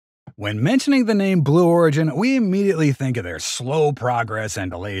When mentioning the name Blue Origin, we immediately think of their slow progress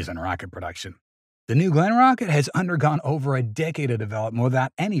and delays in rocket production. The New Glenn rocket has undergone over a decade of development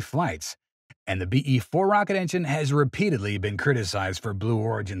without any flights, and the BE-4 rocket engine has repeatedly been criticized for Blue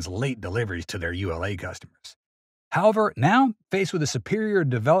Origin's late deliveries to their ULA customers. However, now, faced with a superior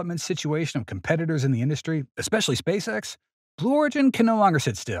development situation of competitors in the industry, especially SpaceX, Blue Origin can no longer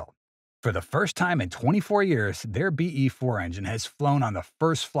sit still. For the first time in 24 years, their BE-4 engine has flown on the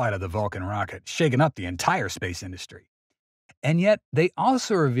first flight of the Vulcan rocket, shaking up the entire space industry. And yet, they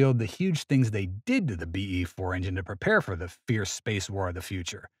also revealed the huge things they did to the BE-4 engine to prepare for the fierce space war of the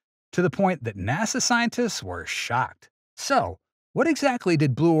future, to the point that NASA scientists were shocked. So, what exactly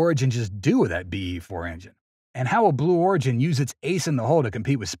did Blue Origin just do with that BE-4 engine? And how will Blue Origin use its ace in the hole to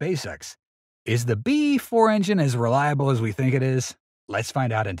compete with SpaceX? Is the BE-4 engine as reliable as we think it is? Let's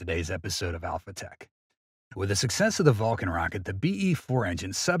find out in today's episode of Alpha Tech. With the success of the Vulcan rocket, the BE-4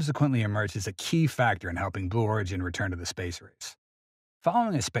 engine subsequently emerged as a key factor in helping Blue Origin return to the space race.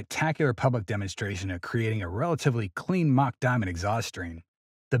 Following a spectacular public demonstration of creating a relatively clean mock diamond exhaust stream,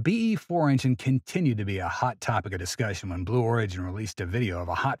 the BE-4 engine continued to be a hot topic of discussion when Blue Origin released a video of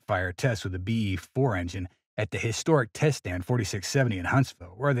a hot fire test with the BE-4 engine at the historic test stand 4670 in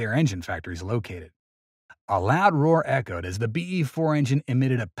Huntsville, where their engine factory is located. A loud roar echoed as the BE-4 engine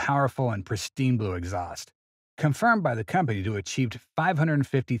emitted a powerful and pristine blue exhaust, confirmed by the company to achieve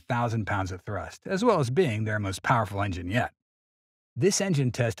 550,000 pounds of thrust, as well as being their most powerful engine yet. This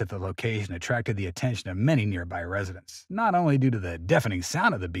engine test at the location attracted the attention of many nearby residents, not only due to the deafening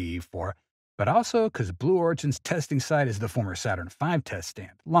sound of the BE-4, but also because Blue Origin's testing site is the former Saturn V test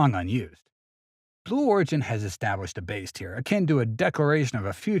stand, long unused. Blue Origin has established a base here, akin to a declaration of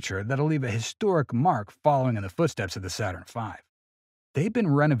a future that'll leave a historic mark following in the footsteps of the Saturn V. They've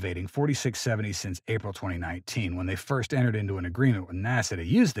been renovating 4670 since April 2019, when they first entered into an agreement with NASA to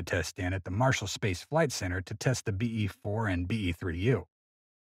use the test stand at the Marshall Space Flight Center to test the BE-4 and BE-3U.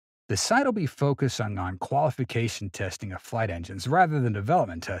 The site will be focusing on qualification testing of flight engines rather than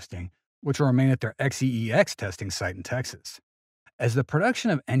development testing, which will remain at their XEEX testing site in Texas. As the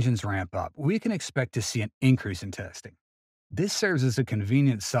production of engines ramp up, we can expect to see an increase in testing. This serves as a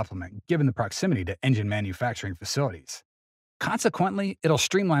convenient supplement given the proximity to engine manufacturing facilities. Consequently, it'll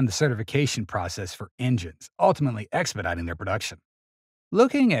streamline the certification process for engines, ultimately expediting their production.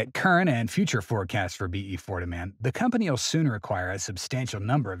 Looking at current and future forecasts for BE-4 demand, the company will soon require a substantial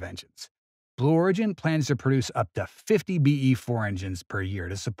number of engines. Blue Origin plans to produce up to 50 BE-4 engines per year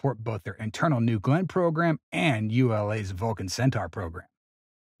to support both their internal New Glenn program and ULA's Vulcan Centaur program.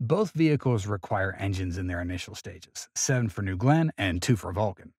 Both vehicles require engines in their initial stages, 7 for New Glenn and 2 for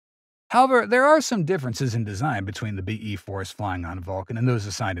Vulcan. However, there are some differences in design between the BE-4s flying on Vulcan and those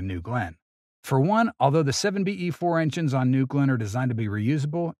assigned to New Glenn. For one, although the 7 BE-4 engines on New Glenn are designed to be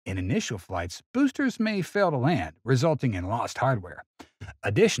reusable, in initial flights, boosters may fail to land, resulting in lost hardware.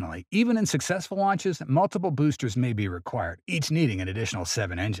 Additionally, even in successful launches, multiple boosters may be required, each needing an additional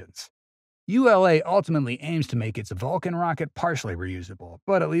 7 engines. ULA ultimately aims to make its Vulcan rocket partially reusable,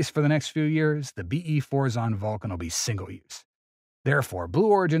 but at least for the next few years, the BE-4s on Vulcan will be single-use. Therefore, Blue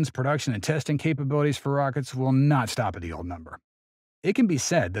Origin's production and testing capabilities for rockets will not stop at the old number. It can be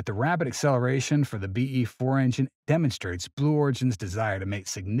said that the rapid acceleration for the BE-4 engine demonstrates Blue Origin's desire to make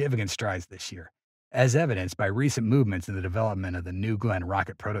significant strides this year, as evidenced by recent movements in the development of the New Glenn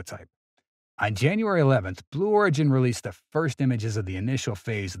rocket prototype. On January 11th, Blue Origin released the first images of the initial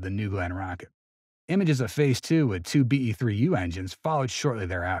phase of the New Glenn rocket. Images of Phase 2 with 2 BE-3U engines followed shortly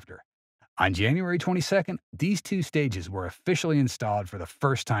thereafter. On January 22nd, these 2 stages were officially installed for the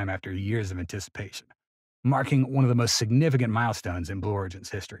first time after years of anticipation, marking one of the most significant milestones in Blue Origin's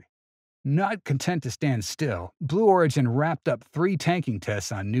history. Not content to stand still, Blue Origin wrapped up 3 tanking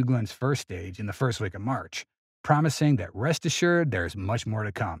tests on New Glenn's first stage in the first week of March, promising that rest assured there's much more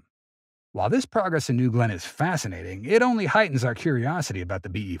to come. While this progress in New Glenn is fascinating, it only heightens our curiosity about the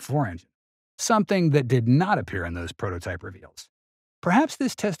BE-4 engine, something that did not appear in those prototype reveals. Perhaps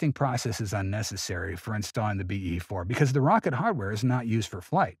this testing process is unnecessary for installing the BE-4 because the rocket hardware is not used for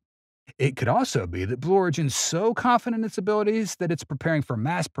flight. It could also be that Blue Origin's so confident in its abilities that it's preparing for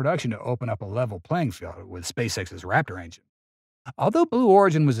mass production to open up a level playing field with SpaceX's Raptor engine. Although Blue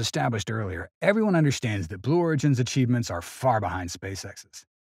Origin was established earlier, everyone understands that Blue Origin's achievements are far behind SpaceX's.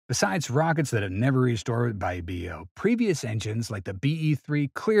 Besides rockets that have never reached orbit by BO, previous engines like the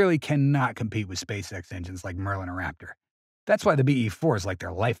BE-3 clearly cannot compete with SpaceX engines like Merlin or Raptor. That's why the BE-4 is like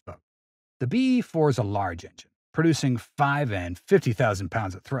their lifeboat. The BE-4 is a large engine, producing 5 and 50,000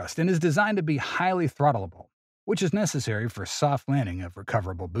 pounds of thrust, and is designed to be highly throttleable, which is necessary for soft landing of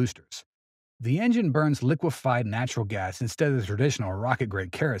recoverable boosters. The engine burns liquefied natural gas instead of the traditional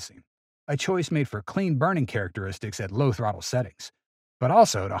rocket-grade kerosene, a choice made for clean burning characteristics at low throttle settings, but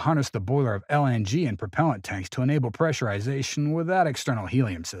also to harness the boiler of LNG and propellant tanks to enable pressurization without external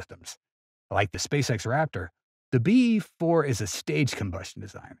helium systems. Like the SpaceX Raptor, the BE-4 is a staged combustion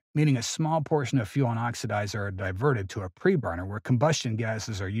design, meaning a small portion of fuel and oxidizer are diverted to a preburner where combustion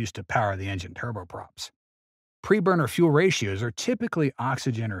gases are used to power the engine turboprops. Preburner fuel ratios are typically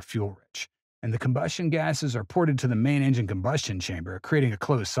oxygen or fuel rich, and the combustion gases are ported to the main engine combustion chamber, creating a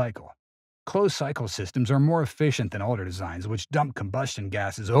closed cycle. Closed cycle systems are more efficient than older designs, which dump combustion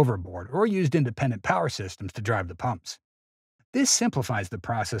gases overboard or used independent power systems to drive the pumps. This simplifies the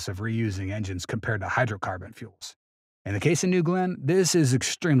process of reusing engines compared to hydrocarbon fuels. In the case of New Glenn, this is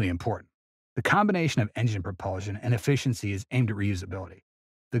extremely important. The combination of engine propulsion and efficiency is aimed at reusability.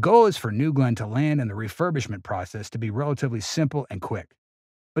 The goal is for New Glenn to land and the refurbishment process to be relatively simple and quick.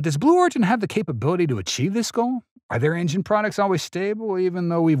 But does Blue Origin have the capability to achieve this goal? Are their engine products always stable, even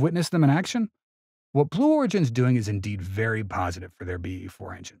though we've witnessed them in action? What Blue Origin's doing is indeed very positive for their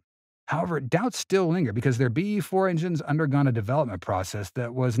BE-4 engine. However, doubts still linger because their BE-4 engine's undergone a development process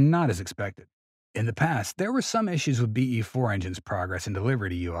that was not as expected. In the past, there were some issues with BE-4 engine's progress and delivery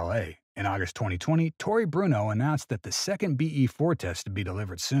to ULA. In August 2020, Tory Bruno announced that the second BE-4 test would be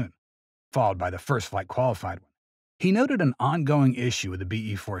delivered soon, followed by the first flight qualified one. He noted an ongoing issue with the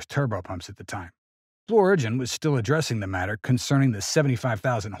BE-4's turbopumps at the time. Blue Origin was still addressing the matter concerning the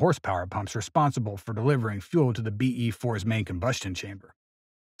 75,000 horsepower pumps responsible for delivering fuel to the BE-4's main combustion chamber.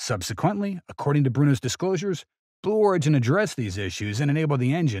 Subsequently, according to Bruno's disclosures, Blue Origin addressed these issues and enabled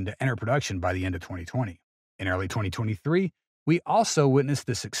the engine to enter production by the end of 2020. In early 2023, we also witnessed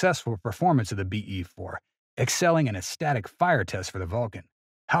the successful performance of the BE-4, excelling in a static fire test for the Vulcan.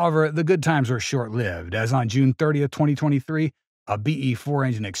 However, the good times were short-lived, as on June 30, 2023, a BE-4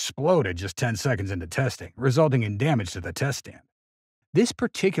 engine exploded just 10 seconds into testing, resulting in damage to the test stand. This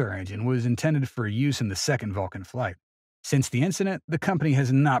particular engine was intended for use in the second Vulcan flight. Since the incident, the company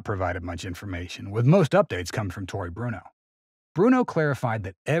has not provided much information, with most updates coming from Tory Bruno. Bruno clarified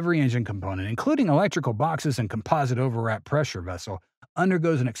that every engine component, including electrical boxes and composite overwrap pressure vessel,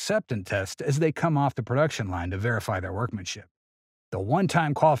 undergoes an acceptance test as they come off the production line to verify their workmanship. The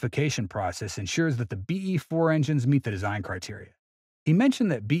one-time qualification process ensures that the BE-4 engines meet the design criteria. He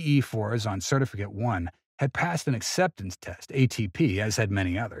mentioned that BE-4s on Certificate 1 had passed an acceptance test, ATP, as had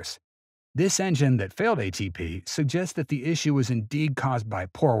many others. This engine that failed ATP suggests that the issue was indeed caused by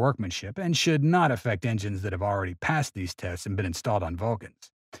poor workmanship and should not affect engines that have already passed these tests and been installed on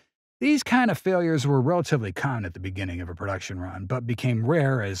Vulcans. These kind of failures were relatively common at the beginning of a production run, but became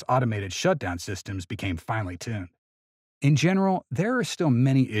rare as automated shutdown systems became finely tuned. In general, there are still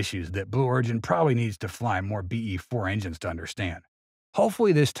many issues that Blue Origin probably needs to fly more BE-4 engines to understand.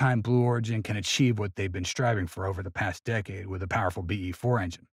 Hopefully this time Blue Origin can achieve what they've been striving for over the past decade with a powerful BE-4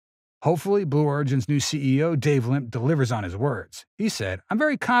 engine. Hopefully, Blue Origin's new CEO, Dave Limp, delivers on his words. He said, "I'm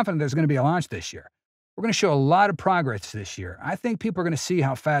very confident there's going to be a launch this year. We're going to show a lot of progress this year. I think people are going to see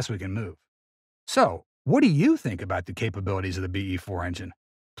how fast we can move." So, what do you think about the capabilities of the BE-4 engine?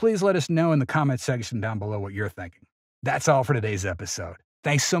 Please let us know in the comment section down below what you're thinking. That's all for today's episode.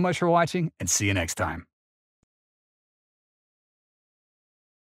 Thanks so much for watching, and see you next time.